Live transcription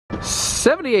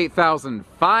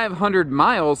78,500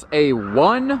 miles, a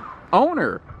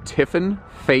one-owner Tiffin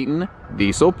Phaeton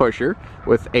diesel pusher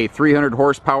with a 300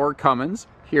 horsepower Cummins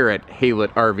here at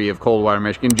Haylet RV of Coldwater,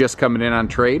 Michigan, just coming in on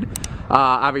trade.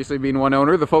 Obviously being one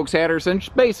owner, the folks had her since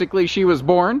basically she was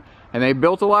born, and they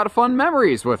built a lot of fun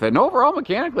memories with it. And overall,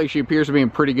 mechanically, she appears to be in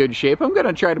pretty good shape. I'm going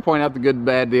to try to point out the good, the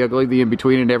bad, the ugly, the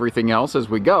in-between, and everything else as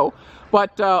we go.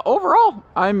 But overall,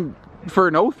 for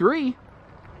an 03,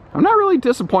 I'm not really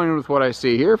disappointed with what I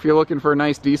see here. If you're looking for a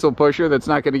nice diesel pusher that's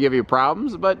not going to give you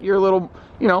problems, but you're a little,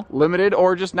 limited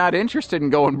or just not interested in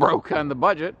going broke on the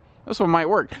budget, this one might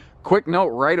work. Quick note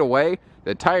right away,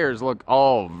 the tires look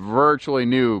all virtually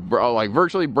new, like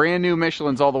virtually brand new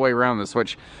Michelins all the way around this,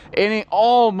 which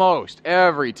almost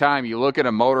every time you look at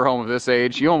a motorhome of this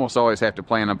age, you almost always have to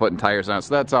plan on putting tires on it.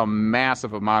 So that's a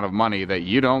massive amount of money that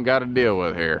you don't got to deal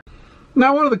with here.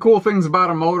 Now, one of the cool things about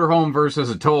a motorhome versus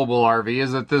a towable RV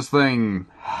is that this thing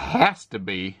has to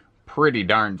be pretty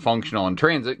darn functional in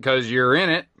transit because you're in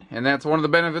it, and that's one of the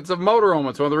benefits of motorhome.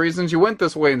 It's one of the reasons you went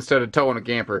this way instead of towing a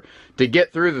camper, to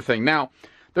get through the thing. Now,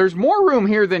 there's more room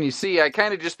here than you see. I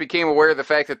kind of just became aware of the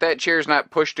fact that that chair's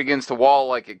not pushed against the wall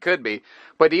like it could be,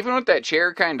 but even with that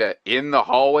chair kind of in the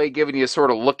hallway, giving you a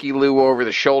sort of looky-loo over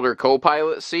the shoulder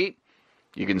co-pilot seat,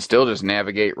 you can still just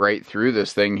navigate right through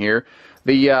this thing here.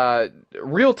 The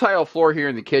real tile floor here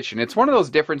in the kitchen, it's one of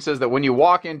those differences that when you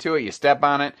walk into it, you step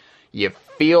on it, you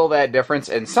feel that difference.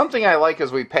 And something I like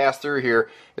as we pass through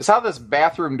here is how this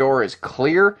bathroom door is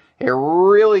clear. It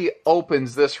really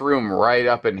opens this room right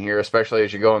up in here, especially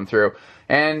as you're going through.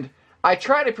 And I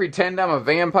try to pretend I'm a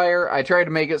vampire. I try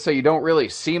to make it so you don't really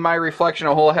see my reflection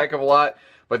a whole heck of a lot.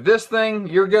 But this thing,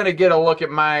 you're going to get a look at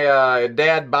my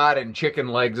dad bod and chicken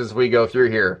legs as we go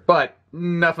through here. But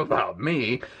enough about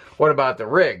me. What about the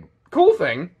rig? Cool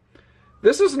thing,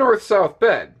 this is north-south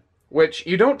bed, which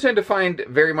you don't tend to find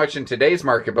very much in today's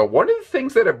market, but one of the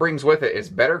things that it brings with it is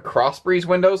better cross-breeze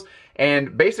windows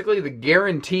and basically the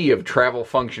guarantee of travel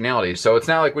functionality. So it's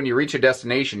not like when you reach a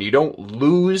destination, you don't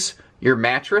lose your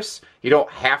mattress. You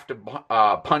don't have to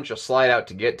punch a slide out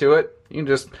to get to it. You can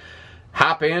just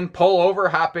hop in, pull over,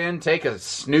 hop in, take a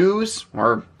snooze,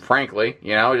 or frankly,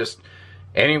 just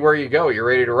anywhere you go, you're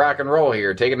ready to rock and roll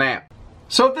here. Take a nap.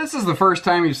 So if this is the first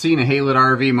time you've seen a Haylet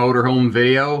RV motorhome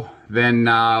video, then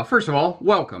first of all,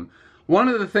 welcome. One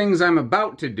of the things I'm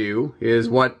about to do is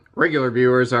what regular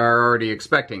viewers are already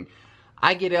expecting.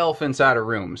 I get elephants out of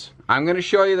rooms. I'm going to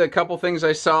show you the couple things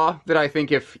I saw that I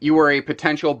think if you were a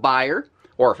potential buyer,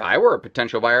 or if I were a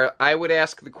potential buyer, I would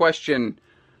ask the question,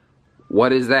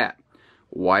 what is that?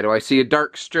 Why do I see a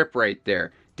dark strip right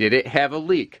there? Did it have a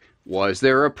leak? Was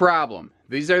there a problem?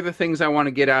 These are the things I want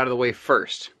to get out of the way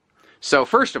first. So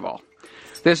first of all,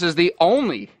 this is the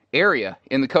only area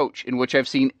in the coach in which I've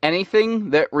seen anything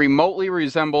that remotely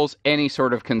resembles any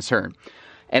sort of concern.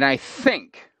 And I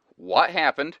think what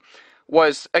happened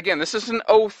was, again, this is an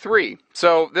 03.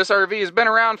 So this RV has been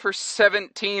around for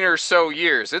 17 or so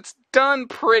years. It's done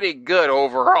pretty good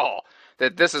overall.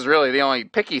 That this is really the only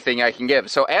picky thing I can give.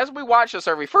 So as we watch this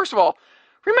RV, first of all,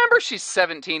 remember she's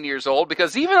 17 years old,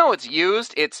 because even though it's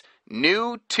used, it's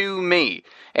new to me.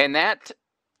 And that,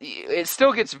 it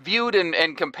still gets viewed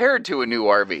and compared to a new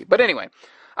RV. But anyway,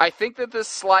 I think that this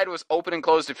slide was open and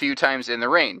closed a few times in the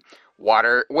rain.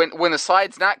 Water, when the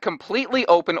slide's not completely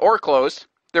open or closed,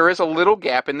 there is a little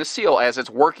gap in the seal as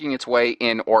it's working its way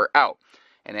in or out.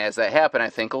 And as that happened, I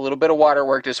think a little bit of water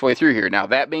worked its way through here. Now,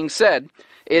 that being said,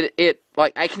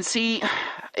 like, I can see,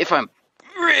 if I'm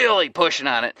really pushing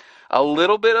on it, a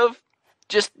little bit of,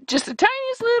 just the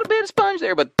tiniest little bit of sponge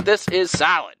there, but this is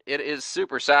solid. It is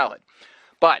super solid.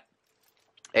 But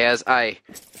as I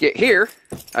get here,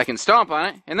 I can stomp on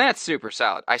it, and that's super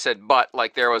solid. I said but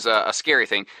like there was a scary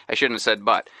thing. I shouldn't have said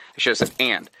but. I should have said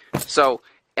and. So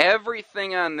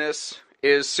everything on this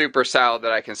is super solid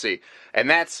that I can see. And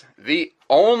that's the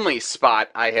only spot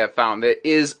I have found that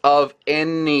is of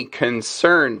any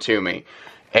concern to me.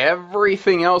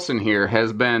 Everything else in here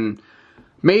has been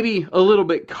maybe a little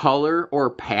bit color or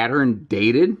pattern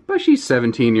dated, but she's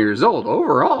 17 years old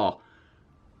overall.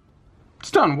 It's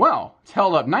done well. It's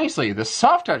held up nicely. The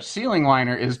soft touch ceiling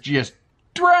liner is just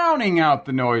drowning out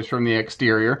the noise from the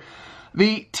exterior.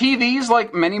 The TVs,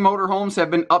 like many motorhomes,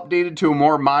 have been updated to a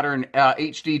more modern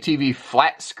HD TV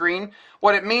flat screen.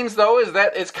 What it means, though, is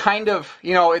that it's kind of,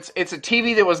 it's a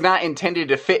TV that was not intended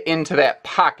to fit into that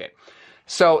pocket.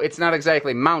 So it's not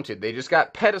exactly mounted. They just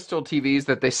got pedestal TVs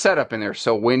that they set up in there.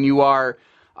 So when you are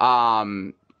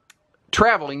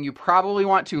traveling, you probably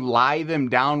want to lie them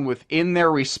down within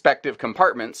their respective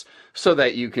compartments so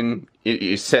that you can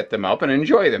set them up and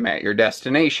enjoy them at your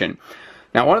destination.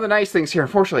 Now, one of the nice things here,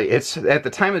 unfortunately, it's at the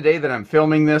time of day that I'm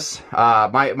filming this,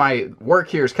 my work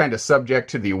here is kind of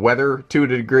subject to the weather to a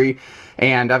degree,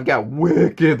 and I've got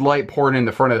wicked light pouring in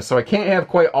the front of this, so I can't have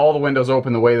quite all the windows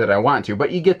open the way that I want to,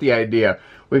 but you get the idea.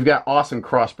 We've got awesome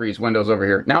cross breeze windows over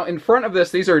here. Now, in front of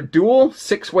this, these are dual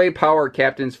 6-way power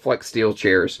Captain's Flex Steel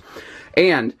chairs,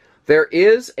 and there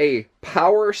is a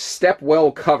power step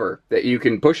well cover that you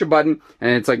can push a button,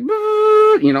 and it's like,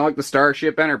 you know, like the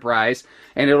Starship Enterprise,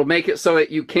 and it'll make it so that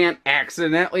you can't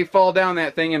accidentally fall down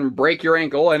that thing and break your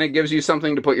ankle, and it gives you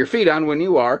something to put your feet on when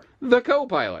you are the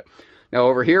co-pilot. Now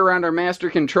over here around our master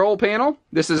control panel,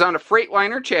 this is on a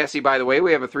Freightliner chassis, by the way.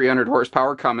 We have a 300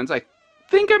 horsepower Cummins. I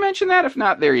think I mentioned that. If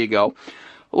not, there you go.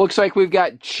 Looks like we've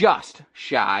got just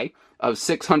shy of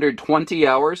 620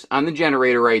 hours on the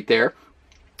generator right there.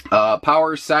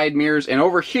 Power, side mirrors, and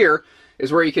over here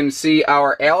is where you can see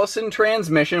our Allison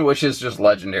transmission, which is just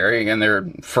legendary, again, they're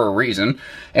for a reason,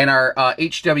 and our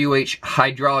HWH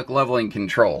hydraulic leveling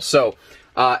control. So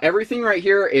everything right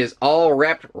here is all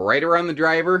wrapped right around the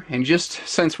driver, and just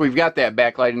since we've got that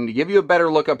backlighting, to give you a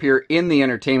better look up here in the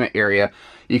entertainment area,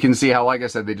 you can see how, like I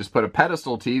said, they just put a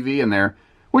pedestal TV in there,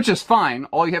 which is fine.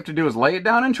 All you have to do is lay it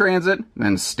down in transit,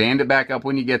 then stand it back up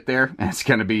when you get there, and it's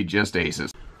going to be just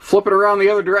aces. Flip it around the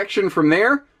other direction from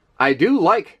there, I do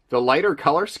like the lighter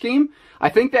color scheme. I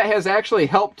think that has actually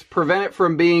helped prevent it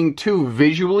from being too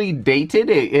visually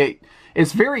dated.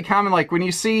 It's very common, like when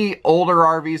you see older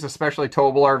RVs, especially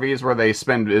towable RVs, where they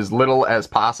spend as little as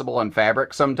possible on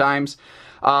fabric sometimes.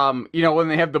 You know, when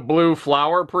they have the blue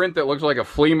flower print that looks like a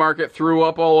flea market threw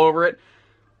up all over it.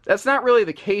 That's not really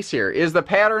the case here. Is the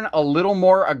pattern a little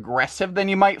more aggressive than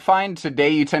you might find?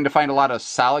 Today you tend to find a lot of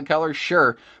solid colors,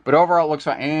 sure, but overall it looks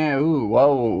fine. Ooh,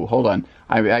 whoa, hold on.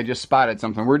 I just spotted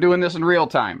something. We're doing this in real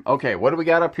time. Okay, what do we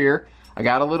got up here? I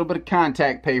got a little bit of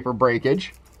contact paper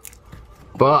breakage,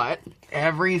 but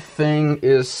everything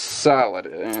is solid,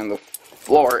 and the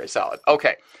floor is solid.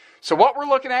 Okay, so what we're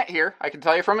looking at here, I can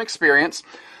tell you from experience,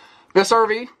 this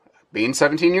RV, being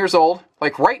 17 years old,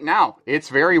 like right now, it's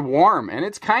very warm and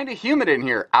it's kind of humid in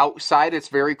here. Outside, it's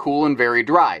very cool and very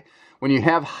dry. When you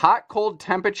have hot-cold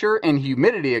temperature and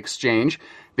humidity exchange,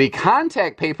 the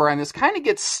contact paper on this kind of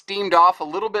gets steamed off a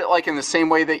little bit like in the same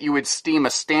way that you would steam a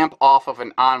stamp off of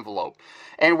an envelope.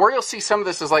 And where you'll see some of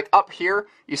this is like up here.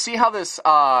 You see how this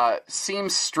seam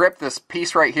strip, this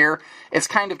piece right here, it's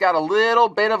kind of got a little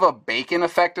bit of a bacon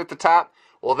effect at the top.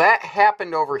 Well, that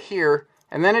happened over here.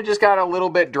 And then it just got a little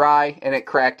bit dry and it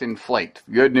cracked and flaked.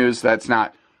 Good news, that's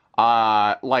not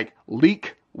like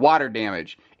leak water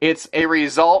damage. It's a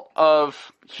result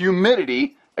of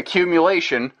humidity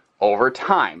accumulation over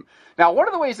time. Now, one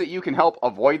of the ways that you can help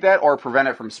avoid that or prevent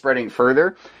it from spreading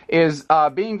further is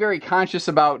being very conscious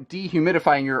about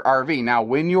dehumidifying your RV. Now,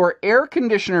 when your air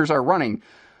conditioners are running,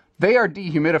 they are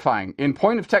dehumidifying. In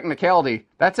point of technicality,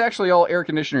 that's actually all air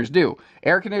conditioners do.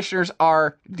 Air conditioners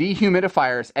are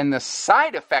dehumidifiers, and the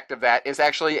side effect of that is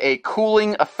actually a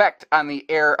cooling effect on the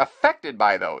air affected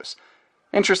by those.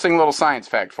 Interesting little science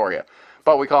fact for you.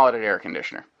 But we call it an air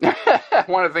conditioner.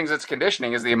 One of the things that's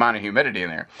conditioning is the amount of humidity in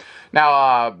there.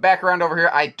 Now, back around over here,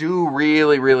 I do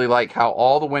really, really like how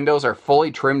all the windows are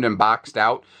fully trimmed and boxed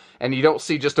out. And you don't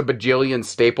see just a bajillion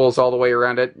staples all the way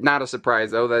around it. Not a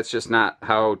surprise, though. That's just not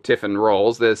how Tiffin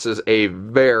rolls. This is a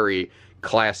very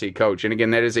classy coach. And again,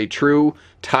 that is a true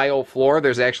tile floor.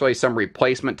 There's actually some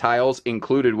replacement tiles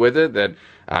included with it that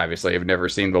obviously have never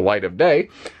seen the light of day.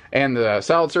 And the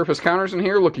solid surface counters in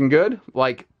here looking good.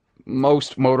 Like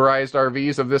most motorized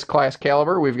RVs of this class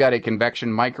caliber, we've got a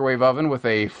convection microwave oven with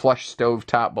a flush stove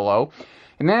top below.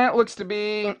 And that looks to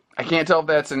be, I can't tell if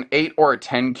that's an 8 or a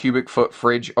 10 cubic foot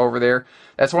fridge over there.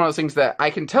 That's one of those things that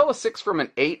I can tell a 6 from an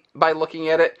 8 by looking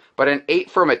at it, but an 8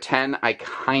 from a 10 I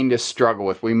kind of struggle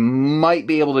with. We might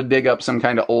be able to dig up some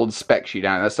kind of old spec sheet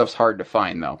on it. That stuff's hard to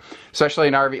find though, especially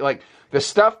in RV. Like the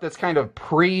stuff that's kind of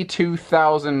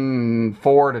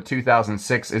pre-2004 to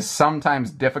 2006 is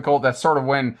sometimes difficult. That's sort of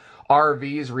when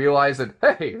RVs realize that,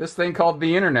 hey, this thing called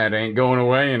the internet ain't going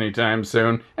away anytime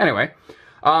soon. Anyway,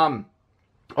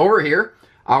 over here,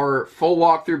 our full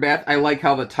walk-through bath. I like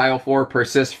how the tile floor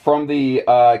persists from the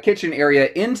kitchen area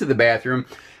into the bathroom.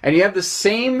 And you have the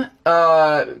same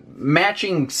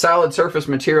matching solid surface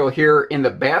material here in the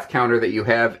bath counter that you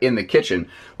have in the kitchen.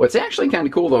 What's actually kind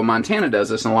of cool, though, Montana does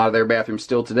this in a lot of their bathrooms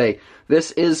still today.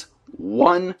 This is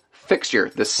one fixture.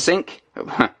 The sink and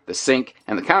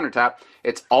the countertop,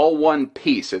 it's all one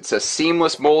piece. It's a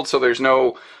seamless mold, so there's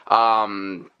no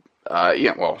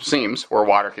seams where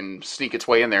water can sneak its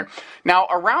way in there. Now,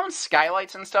 around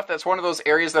skylights and stuff, that's one of those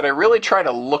areas that I really try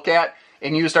to look at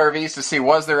in used RVs to see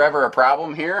was there ever a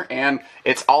problem here, and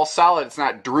it's all solid. It's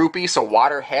not droopy, so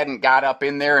water hadn't got up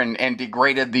in there and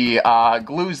degraded the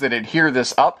glues that adhere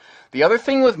this up. The other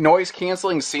thing with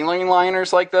noise-canceling ceiling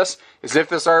liners like this is if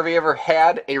this RV ever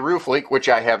had a roof leak, which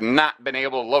I have not been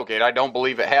able to locate, I don't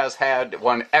believe it has had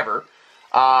one ever,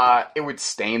 it would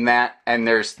stain that, and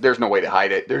there's no way to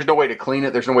hide it. There's no way to clean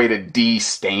it. There's no way to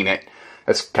de-stain it.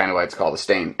 That's kind of why it's called a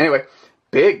stain. Anyway,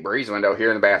 big breeze window here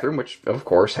in the bathroom, which of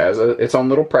course has its own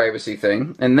little privacy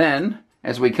thing. And then,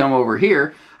 as we come over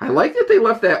here, I like that they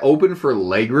left that open for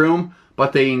legroom,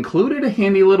 but they included a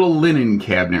handy little linen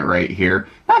cabinet right here.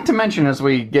 Not to mention, as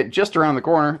we get just around the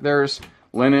corner, there's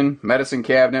linen, medicine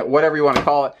cabinet, whatever you want to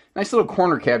call it. Nice little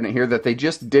corner cabinet here that they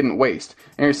just didn't waste.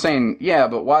 And you're saying, yeah,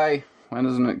 but why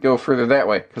doesn't it go further that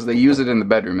way? Because they use it in the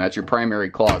bedroom. That's your primary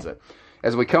closet.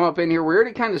 As we come up in here, we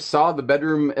already kind of saw the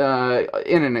bedroom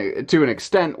to an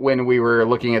extent when we were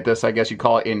looking at this, I guess you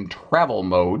call it, in travel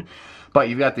mode. But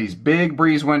you've got these big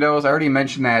breeze windows. I already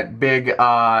mentioned that big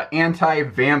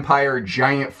anti-vampire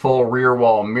giant full rear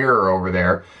wall mirror over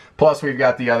there. Plus we've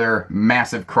got the other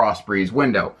massive cross breeze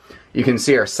window. You can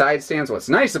see our side stands. What's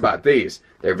nice about these,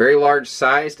 they're very large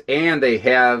sized and they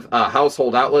have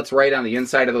household outlets right on the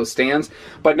inside of those stands.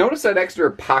 But notice that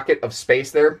extra pocket of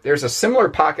space there. There's a similar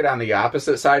pocket on the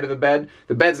opposite side of the bed.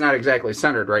 The bed's not exactly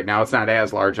centered right now. It's not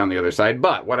as large on the other side.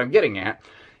 But what I'm getting at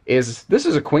is this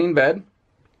is a queen bed,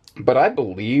 but I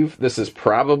believe this is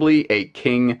probably a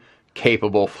king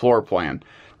capable floor plan.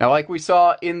 Now, like we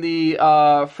saw in the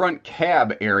front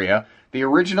cab area, the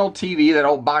original TV, that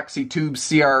old boxy tube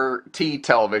CRT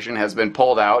television, has been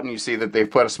pulled out, and you see that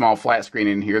they've put a small flat screen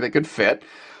in here that could fit.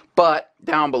 But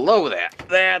down below that,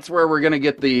 that's where we're going to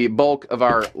get the bulk of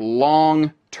our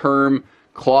long-term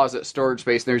closet storage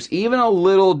space. There's even a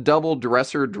little double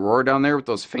dresser drawer down there with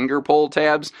those finger pull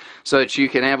tabs so that you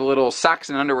can have a little socks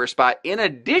and underwear spot in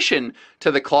addition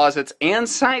to the closets and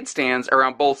side stands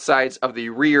around both sides of the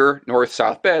rear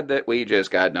north-south bed that we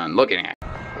just got done looking at.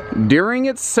 During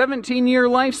its 17-year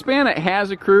lifespan, it has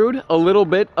accrued a little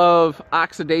bit of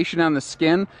oxidation on the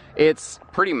skin. It's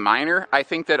pretty minor. I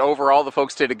think that overall the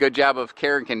folks did a good job of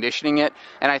care and conditioning it,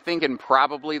 and I think in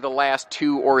probably the last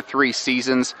 2 or 3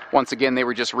 seasons, once again they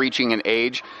were just reaching an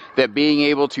age that being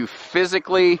able to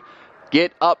physically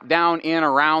get up, down, in,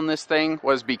 around this thing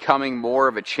was becoming more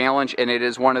of a challenge, and it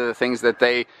is one of the things that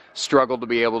they struggled to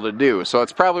be able to do. So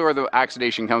it's probably where the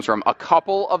oxidation comes from. A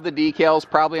couple of the decals,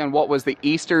 probably on what was the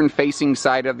eastern facing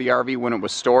side of the RV when it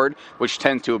was stored, which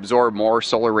tends to absorb more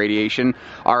solar radiation,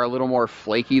 are a little more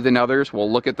flaky than others. We'll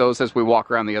look at those as we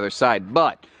walk around the other side.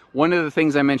 But one of the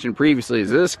things I mentioned previously is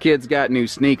this kid's got new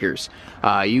sneakers.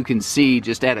 You can see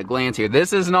just at a glance here,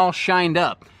 this isn't all shined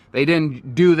up. They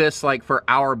didn't do this like for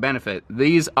our benefit.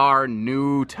 These are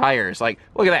new tires. Like,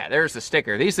 look at that. There's the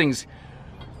sticker. These things,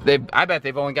 I bet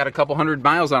they've only got a couple hundred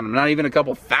miles on them. Not even a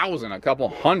couple thousand, a couple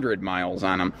hundred miles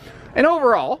on them. And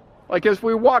overall, like as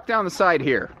we walk down the side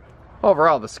here,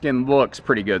 overall the skin looks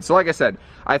pretty good. So like I said,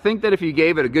 I think that if you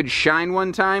gave it a good shine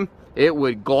one time, it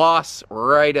would gloss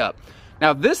right up.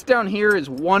 Now this down here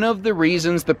is one of the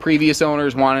reasons the previous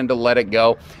owners wanted to let it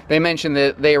go. They mentioned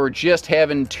that they were just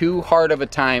having too hard of a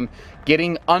time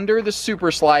getting under the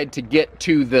super slide to get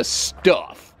to the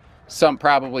stuff. Some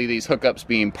probably these hookups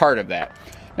being part of that.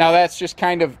 Now that's just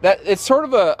kind of, it's sort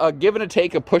of a give and a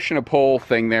take, a push and a pull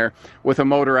thing there with a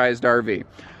motorized RV.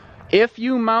 If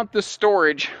you mount the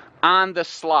storage on the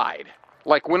slide,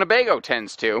 like Winnebago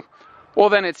tends to, well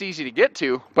then it's easy to get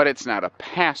to, but it's not a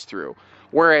pass-through.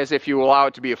 Whereas if you allow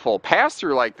it to be a full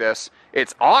pass-through like this,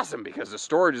 it's awesome because the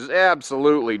storage is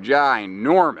absolutely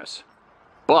ginormous.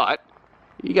 But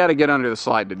you got to get under the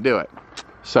slide to do it.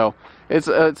 So it's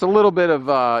a little bit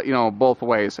of you know, both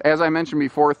ways. As I mentioned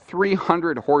before,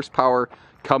 300 horsepower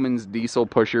Cummins diesel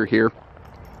pusher here.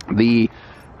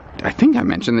 I think I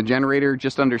mentioned the generator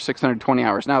just under 620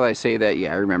 hours. Now that I say that,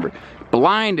 yeah, I remember.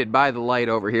 Blinded by the light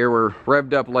over here. We're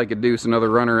revved up like a deuce, another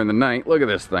runner in the night. Look at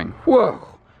this thing. Whoa.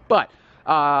 But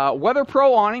Weather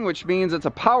Pro awning, which means it's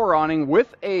a power awning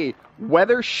with a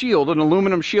weather shield, an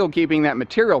aluminum shield keeping that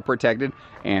material protected,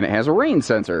 and it has a rain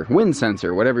sensor, wind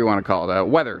sensor, whatever you want to call it, a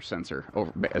weather sensor,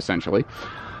 essentially.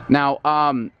 Now,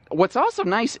 what's also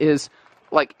nice is,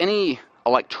 like any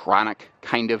electronic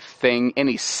kind of thing,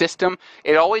 any system,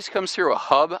 it always comes through a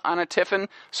hub on a Tiffin,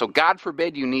 so God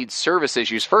forbid you need service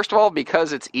issues. First of all,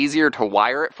 because it's easier to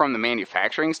wire it from the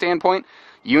manufacturing standpoint,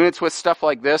 units with stuff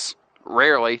like this,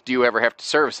 rarely do you ever have to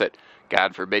service it.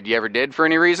 God forbid you ever did for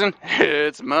any reason.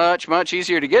 It's much, much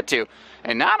easier to get to.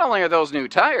 And not only are those new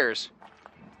tires,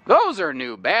 those are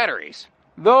new batteries.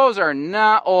 those are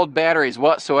not old batteries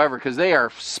whatsoever, because they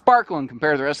are sparkling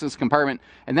compared to the rest of this compartment.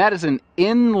 And that is an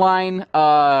inline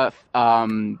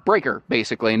breaker,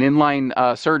 basically, an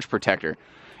inline surge protector.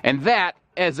 And that,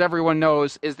 as everyone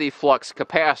knows, is the flux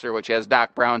capacitor, which, as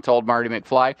Doc Brown told Marty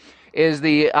McFly, is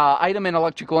the item in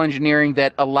electrical engineering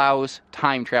that allows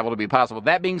time travel to be possible.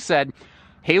 That being said,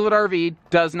 Haylett RV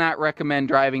does not recommend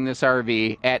driving this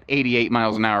RV at 88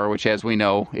 miles an hour, which, as we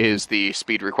know, is the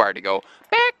speed required to go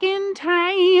back in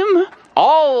time.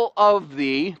 All of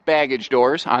the baggage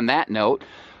doors, on that note,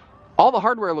 all the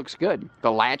hardware looks good.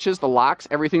 The latches, the locks,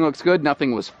 everything looks good.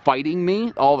 Nothing was fighting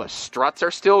me. All the struts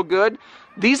are still good.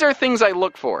 These are things I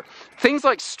look for. Things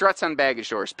like struts on baggage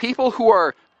doors. People who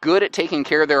are good at taking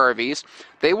care of their RVs,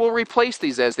 they will replace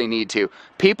these as they need to.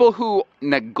 People who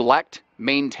neglect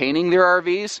maintaining their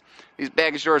RVs, these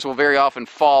baggage doors will very often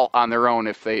fall on their own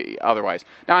if they otherwise.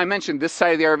 Now, I mentioned this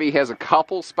side of the RV has a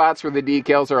couple spots where the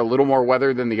decals are a little more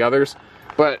weathered than the others,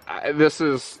 but this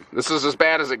is as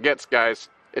bad as it gets, guys.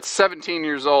 It's 17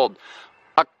 years old.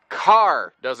 A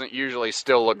car doesn't usually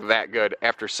still look that good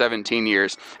after 17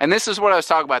 years. And this is what I was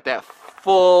talking about, that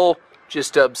full,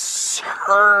 just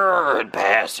absurd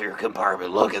passenger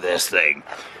compartment. Look at this thing.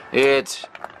 It's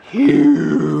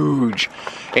huge.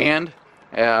 And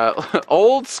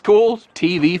old school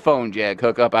TV phone jack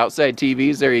hookup, outside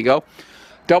TVs, there you go.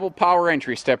 Double power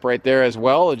entry step right there as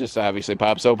well. It just obviously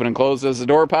pops open and closes as the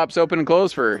door pops open and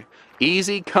closes for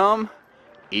easy come,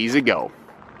 easy go.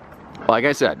 Like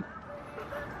I said,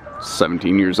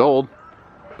 17 years old,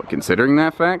 but considering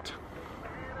that fact,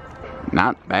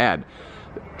 not bad.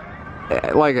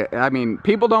 Like, I mean,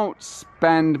 people don't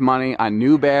spend money on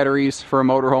new batteries for a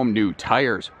motorhome, new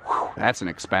tires. Whew, that's an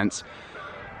expense.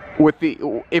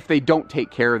 If they don't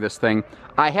take care of this thing,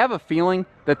 I have a feeling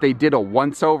that they did a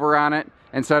once-over on it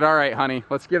and said, all right, honey,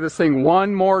 let's give this thing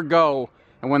one more go.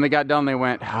 And when they got done, they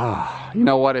went, oh, you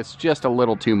know what, it's just a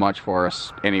little too much for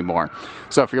us anymore.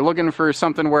 So if you're looking for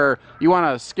something where you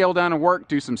want to scale down and work,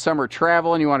 do some summer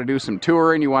travel, and you want to do some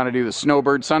touring, you want to do the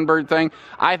snowbird, sunbird thing,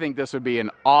 I think this would be an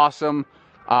awesome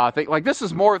thing. Like, this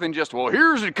is more than just, well,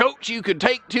 here's a coach you could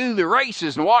take to the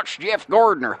races and watch Jeff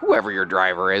Gordon or whoever your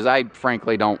driver is. I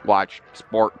frankly don't watch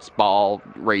sports ball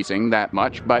racing that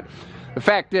much, but the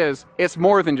fact is, it's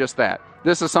more than just that.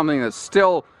 This is something that's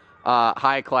still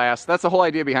high class. That's the whole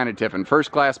idea behind a Tiffin.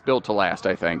 First class, built to last,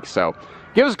 I think. So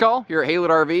give us a call here at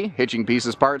Haylett RV, hitching,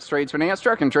 pieces, parts, trades, finance,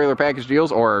 truck and trailer package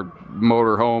deals, or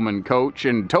motorhome and coach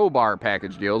and tow bar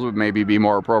package deals would maybe be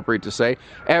more appropriate to say.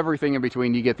 Everything in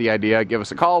between, you get the idea. Give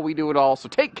us a call. We do it all. So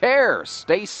take care,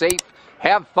 stay safe,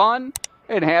 have fun,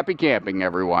 and happy camping,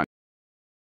 everyone.